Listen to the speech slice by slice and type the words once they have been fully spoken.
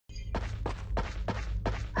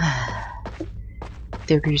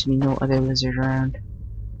There appears to be no other lizard around.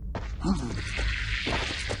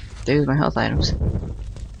 There's my health items.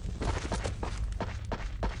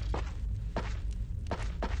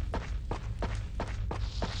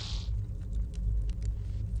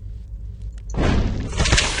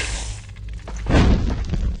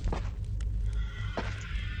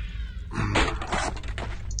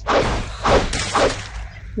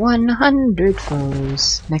 $100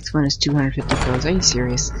 foes. Next one is 250 foes. Are you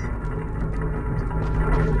serious?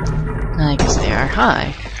 I guess they are.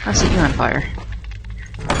 Hi. I'll set you on fire.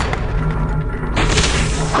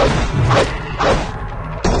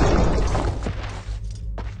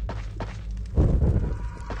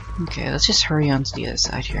 Okay, let's just hurry on to the other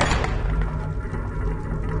side here.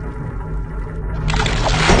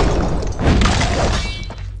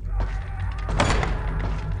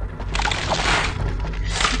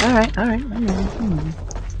 Alright, alright.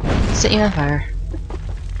 Set you on fire.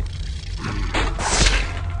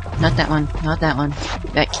 Not that one, not that one.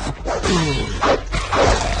 That key.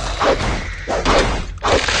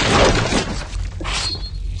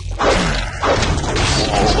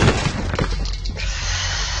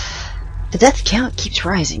 The death count keeps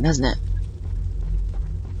rising, doesn't it?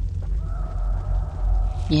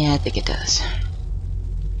 Yeah, I think it does.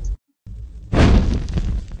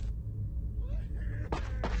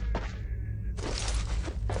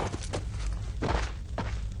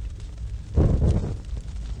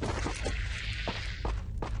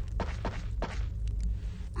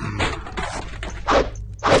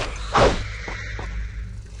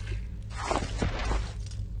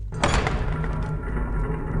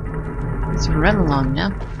 Let's run along now.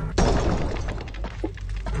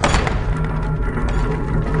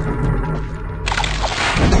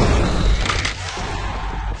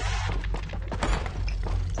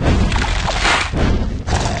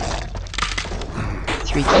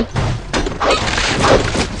 Three key.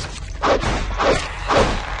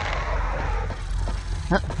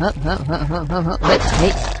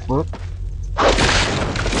 Hey, whoop.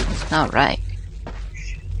 Alright.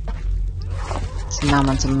 So now I'm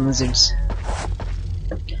on some lizards.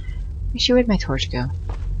 Actually, where'd my torch go?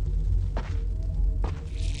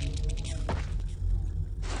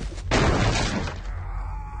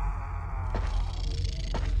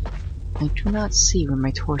 I do not see where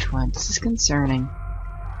my torch went. This is concerning.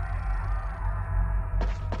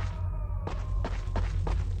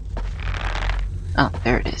 Oh,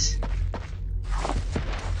 there it is.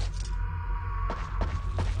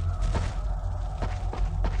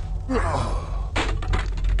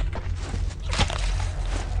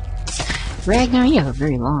 Ragnar, you have a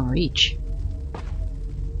very long reach.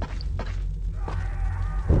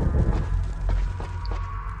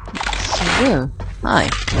 So, hi.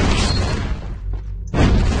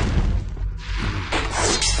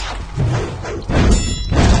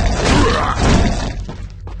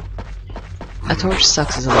 A torch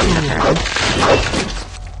sucks as a weapon, apparently.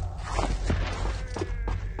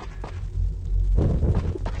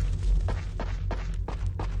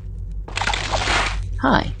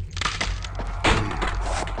 Hi.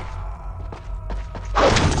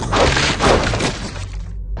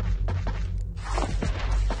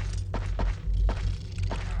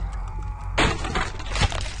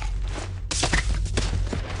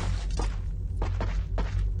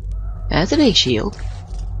 That's a shield.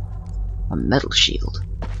 A metal shield.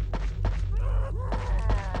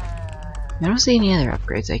 I don't see any other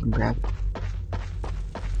upgrades I can grab.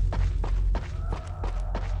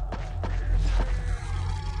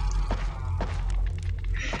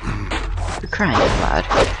 For crying out loud.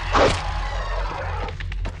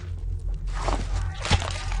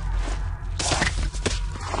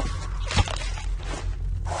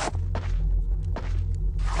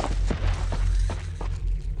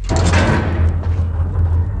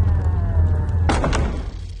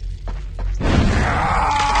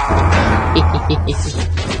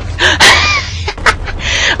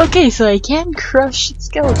 Okay, so I can crush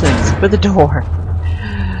skeletons with a door.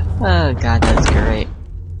 Oh god, that's great.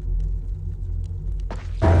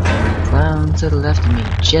 Clown to the left of me,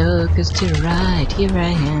 jokers to the right. Here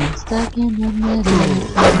I am, stuck in the middle.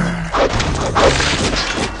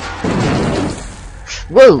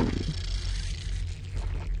 Whoa!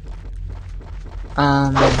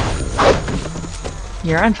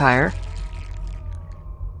 You're on fire.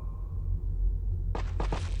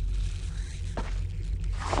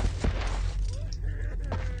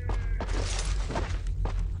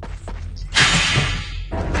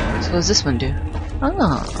 What does this one do?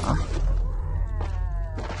 Oh.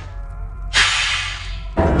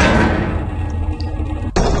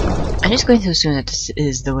 I'm just going to assume that this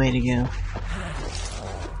is the way to go.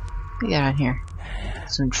 What do we got on here?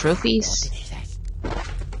 Some trophies.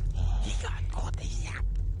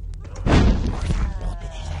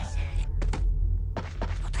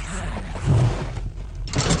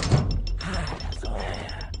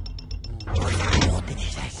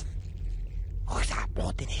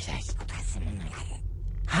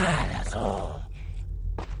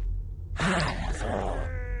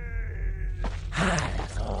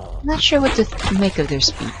 I'm not sure what to make of their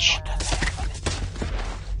speech.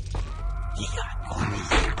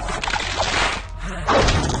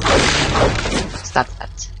 Stop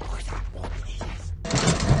that.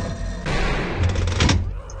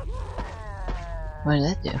 What did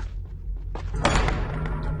that do?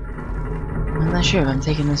 I'm not sure if I'm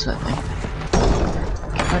taking this with me.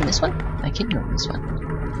 Can I go on this one? I can go on this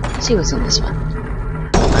one. Let's see what's on this one.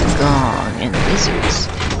 A gong and lizards.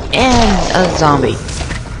 And a zombie.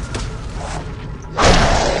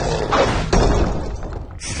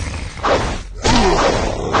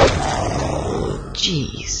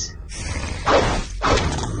 Jeez.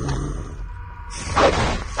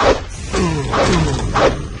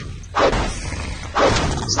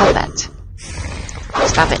 Stop that.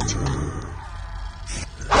 Stop it.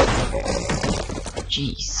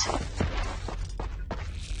 Jeez.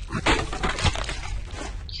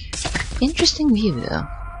 Interesting view, though.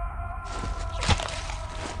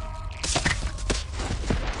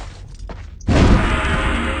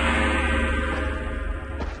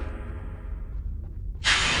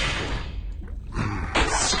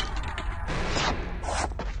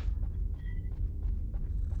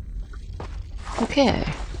 Okay.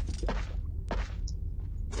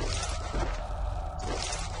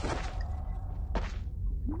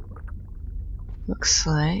 Looks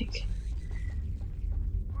like...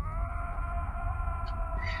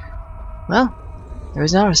 Well, there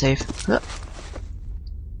was an autosave. Oh.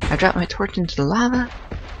 I dropped my torch into the lava.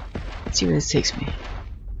 Let's see where this takes me.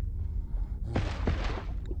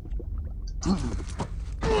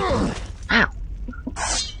 Ow!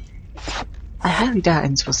 I highly doubt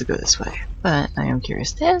I'm supposed to go this way, but I am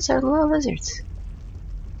curious. Those are little lizards.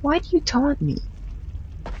 Why do you taunt me?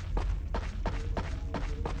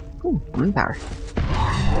 Ooh, moon power.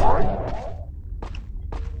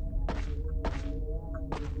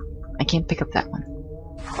 I can't pick up that one.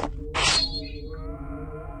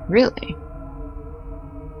 Really?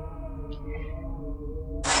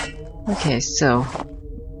 Okay, so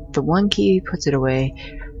the 1 key puts it away,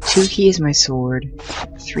 2 key is my sword,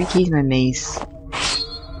 3 key is my mace,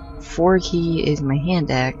 4 key is my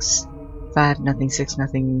hand axe, 5 nothing, 6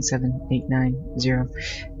 nothing, 7 8 9 0.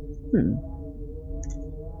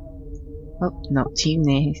 Oh no, team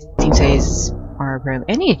says are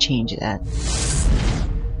apparently. I need to change that.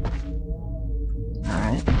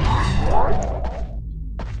 Alright.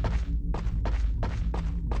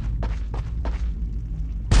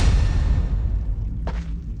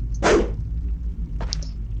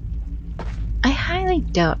 I highly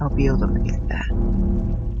doubt I'll be able to make that.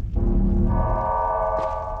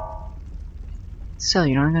 So,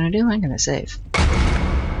 you know what I'm gonna do? I'm gonna save.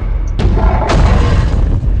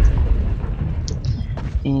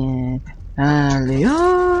 And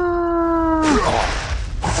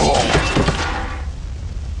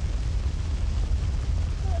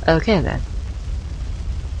okay then.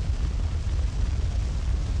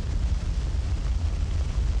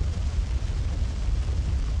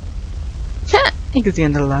 I can see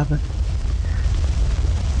under the lava.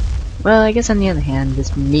 Well, I guess on the other hand,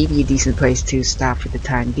 this may be a decent place to stop for the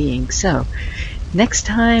time being, so next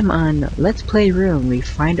time on Let's Play Rune, we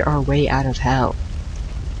find our way out of hell.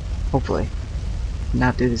 Hopefully.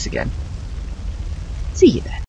 Not do this again. See you then.